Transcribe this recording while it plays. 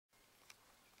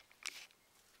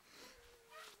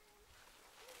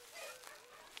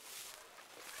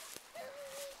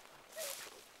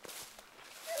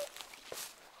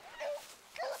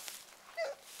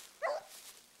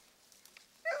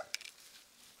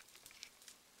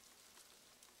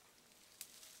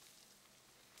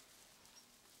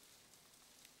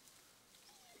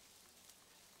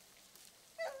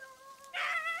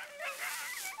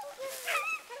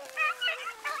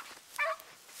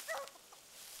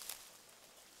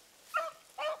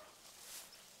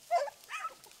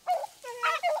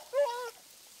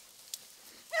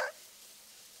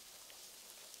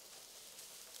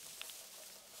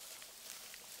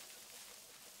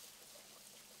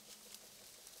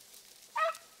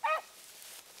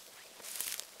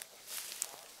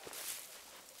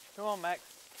Come on, Max.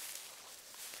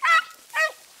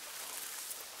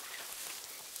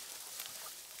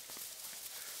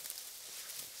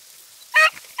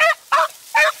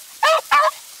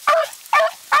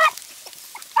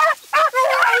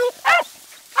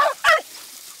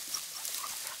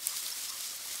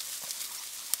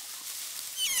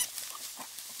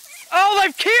 Oh,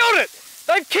 they've killed it!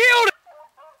 They've killed it!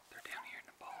 They're down here in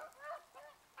the bowl.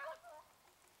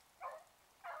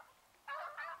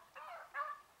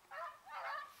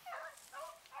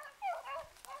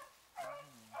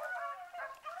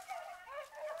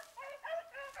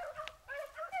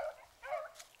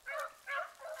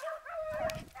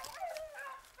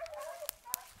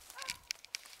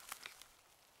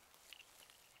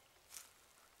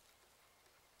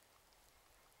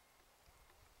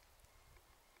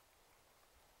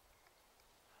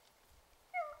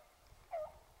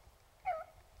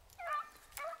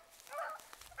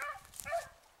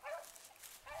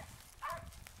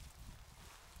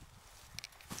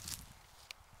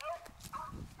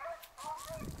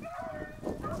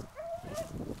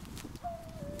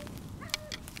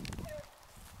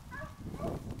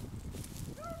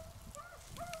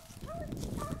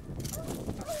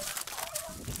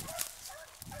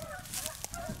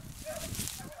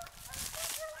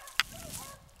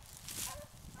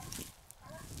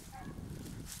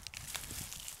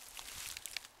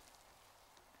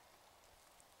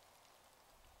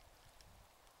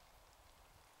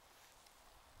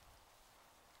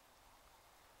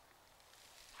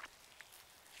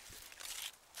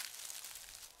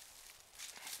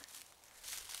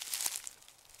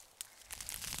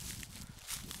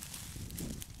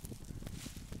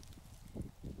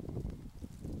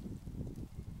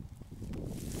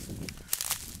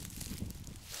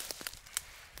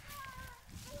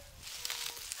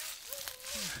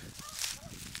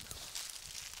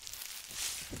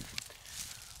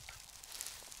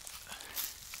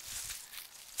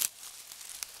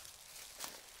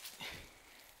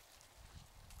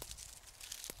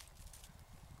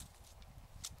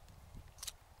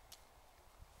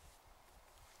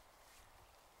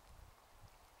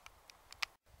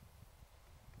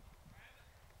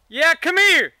 Yeah, come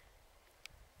here!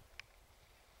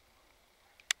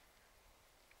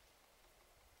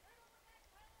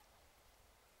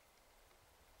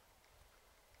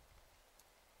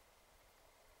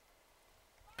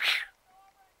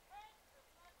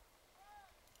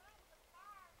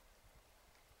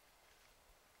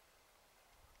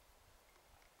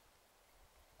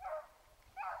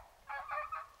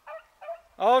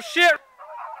 Oh shit!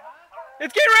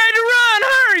 It's getting ready to run!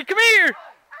 Hurry, come here!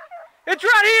 It's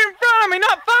right here in front of me,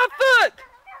 not 5 foot!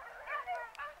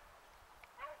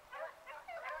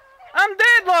 I'm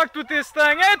deadlocked with this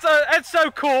thing. That's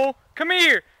so cool. Come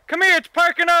here. Come here, it's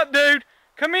perking up, dude.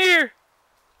 Come here.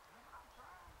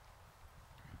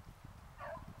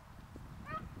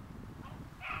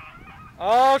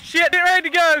 Oh shit, get ready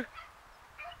to go.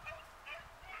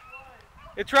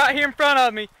 It's right here in front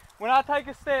of me. When I take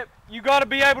a step, you gotta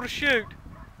be able to shoot.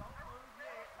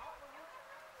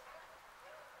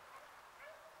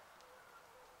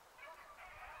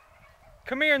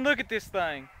 Come here and look at this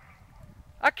thing.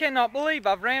 I cannot believe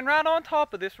I've ran right on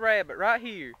top of this rabbit right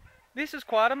here. This is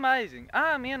quite amazing.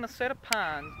 I am in a set of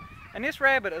pines, and this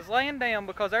rabbit is laying down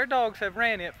because our dogs have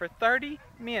ran it for 30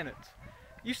 minutes.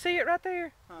 You see it right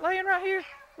there? Laying right here?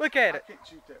 Look at it. I can't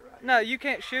shoot that right No, here. you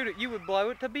can't shoot it. You would blow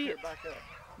it to bits. Back up.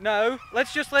 No,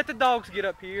 let's just let the dogs get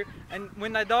up here, and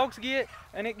when the dogs get,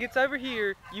 and it gets over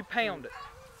here, you pound it.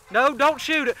 No, don't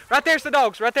shoot it. Right there's the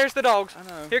dogs. Right there's the dogs. I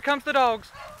know. Here comes the dogs.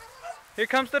 Here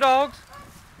comes the dogs.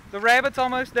 The rabbit's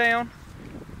almost down.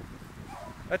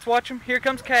 Let's watch them. Here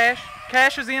comes Cash.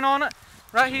 Cash is in on it.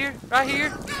 Right here. Right here.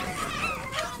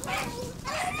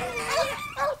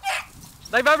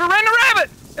 They've overrun the rabbit.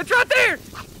 It's right there.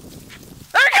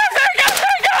 There it goes. There it goes.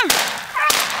 There it goes.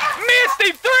 Missed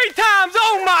him 3 times.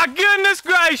 Oh my goodness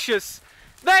gracious.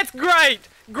 That's great.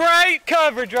 Great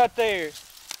coverage right there.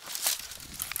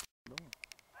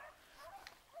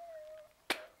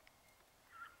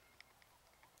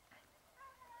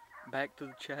 Back to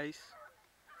the chase.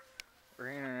 We're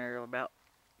in there about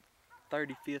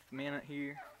 35th minute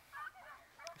here.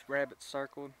 This rabbit's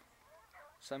circled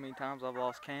so many times I've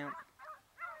lost count.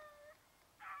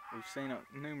 We've seen it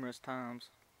numerous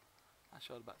times. I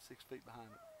shot about 6 feet behind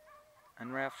it.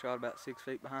 And Ralph shot about 6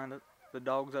 feet behind it. The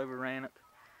dogs overran it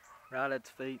right at its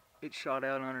feet. It shot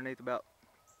out underneath about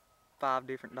 5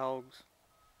 different dogs.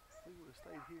 If we would have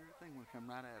stayed here, that thing would have come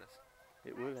right at us.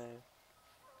 It would have.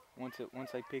 Once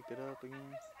they picked it up again.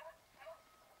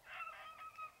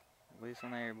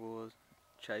 Listen there, boys.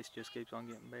 Chase just keeps on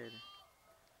getting better.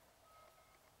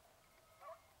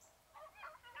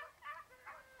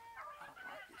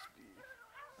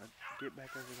 get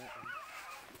back over that way.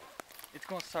 It's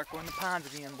gonna circle in the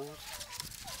pines again, boys.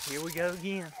 Here we go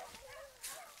again.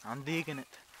 I'm digging it.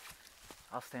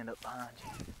 I'll stand up behind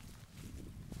you.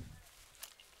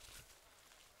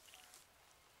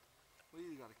 We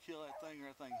either gotta kill that thing or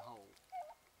that thing whole.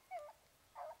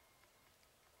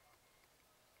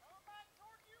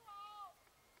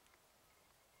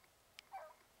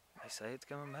 They say it's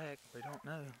coming back. We don't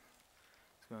know.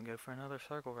 It's gonna go for another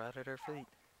circle right at our feet.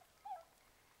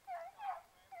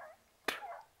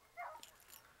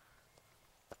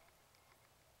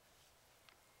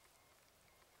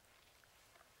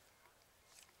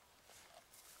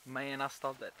 Man, I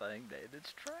stopped that thing dead in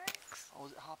its tracks. Oh,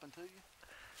 was it hopping to you?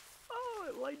 Oh,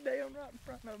 it laid down right in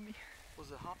front of me. Was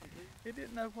it hopping to you? It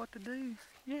didn't know what to do.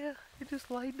 Yeah, it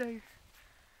just laid there.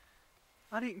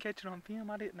 I didn't catch it on film.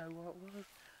 I didn't know what it was.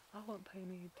 I wasn't paying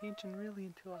any attention really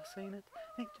until I seen it.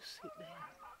 And it just sit down.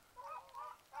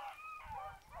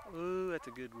 Ooh, that's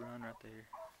a good run right there.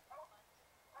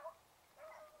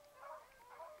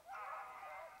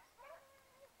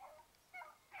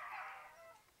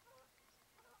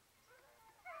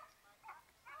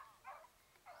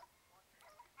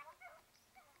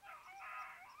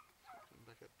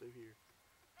 Back up through here.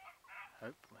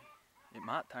 Hopefully. It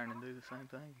might turn and do the same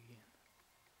thing again.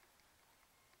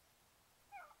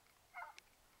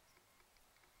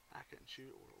 I couldn't shoot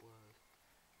it where it was.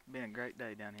 Been a great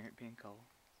day down here at Pincole.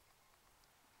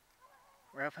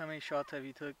 Ralph, how many shots have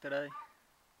you took today?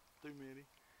 Too many.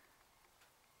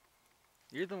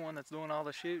 You're the one that's doing all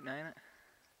the shooting, ain't it?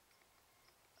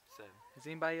 7. Has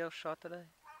anybody else shot today?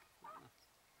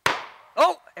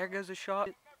 Oh! There goes a shot.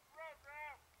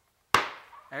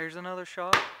 There's another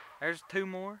shot. There's 2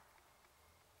 more.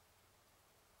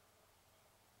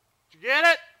 Did you get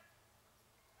it?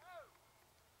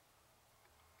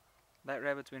 That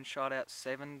rabbit's been shot at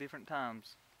 7 different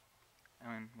times.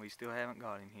 I mean, we still haven't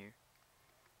got him here.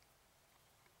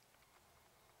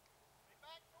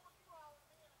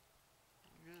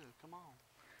 Good, come on.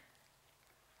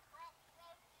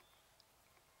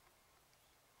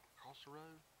 Across the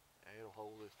road? Yeah, it'll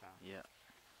hold this time. Yeah.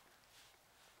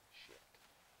 Shit.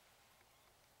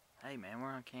 Hey man, we're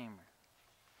on camera.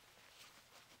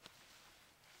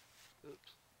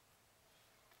 Oops.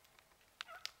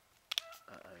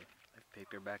 Uh-oh. They've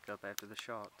picked her back up after the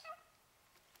shots.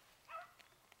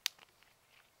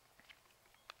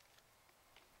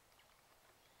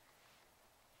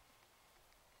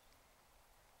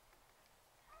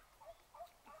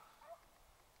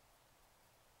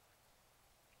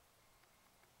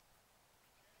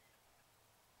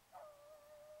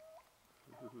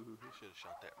 We should have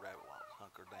shot that rabbit while it was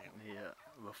hunkered down. Yeah,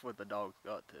 before the dogs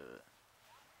got to it.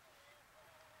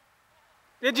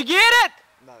 Did you get it?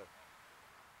 No.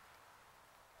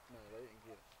 No, they didn't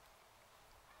get it.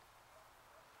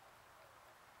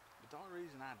 But the only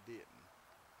reason I didn't.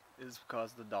 It's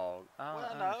because the dog. I Well,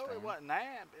 no, understand. it wasn't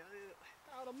that.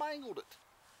 I would have mangled it.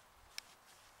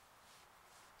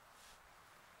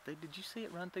 Dude, did you see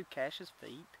it run through Cash's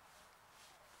feet?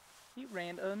 It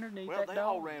ran underneath Well, that they dog.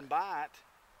 all ran by it,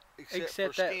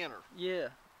 except for that, Skinner. Yeah,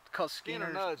 because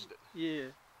Skinner nudged it.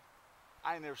 Yeah.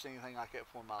 I ain't never seen anything like that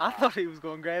before in my I life. thought he was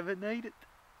going to grab it and eat it.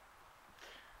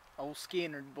 Old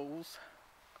Skinner bulls.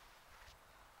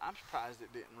 I'm surprised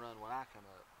it didn't run when I come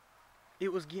up.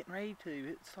 It was getting ready to.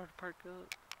 It started to perk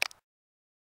up.